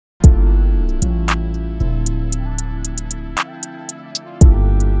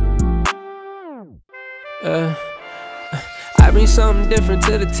Uh, I bring something different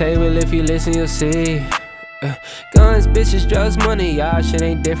to the table. If you listen, you'll see. Guns, bitches, drugs, money, y'all shit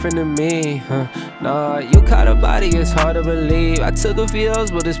ain't different to me. Nah, you caught a body, it's hard to believe. I took a few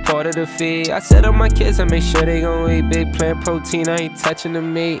L's, but it's part of the fee. I set up my kids, I make sure they gon' eat. Big plant protein, I ain't touching the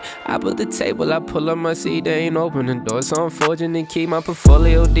meat. I put the table, I pull up my seat. They ain't open the door, so I'm forging and keep my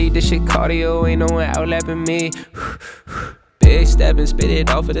portfolio deep. This shit cardio, ain't no one outlapping me. Big step and spit it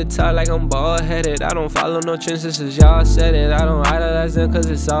off at the top like I'm bald headed. I don't follow no trends, this is y'all said it. I don't idolize them cause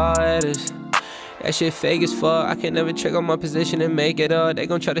it's all editors. That shit fake as fuck. I can never trick on my position and make it up. They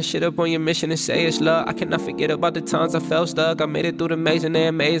gon' try to shit up on your mission and say it's luck. I cannot forget about the times I felt stuck. I made it through the maze and they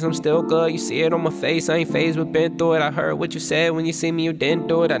amazed I'm still good. You see it on my face, I ain't phased but been through it. I heard what you said when you see me, you didn't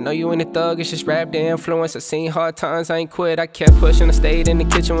do it. I know you ain't a thug, it's just rap the influence. I seen hard times, I ain't quit. I kept pushing, I stayed in the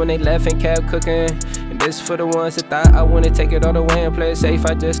kitchen when they left and kept cooking. And this for the ones that thought I wouldn't take it all the way and play it safe,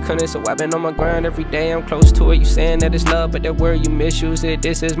 I just couldn't. So I've been on my grind every day, I'm close to it. You saying that it's love, but that word you misuse it.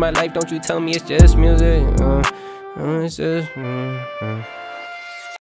 This is my life, don't you tell me it's just music. It's just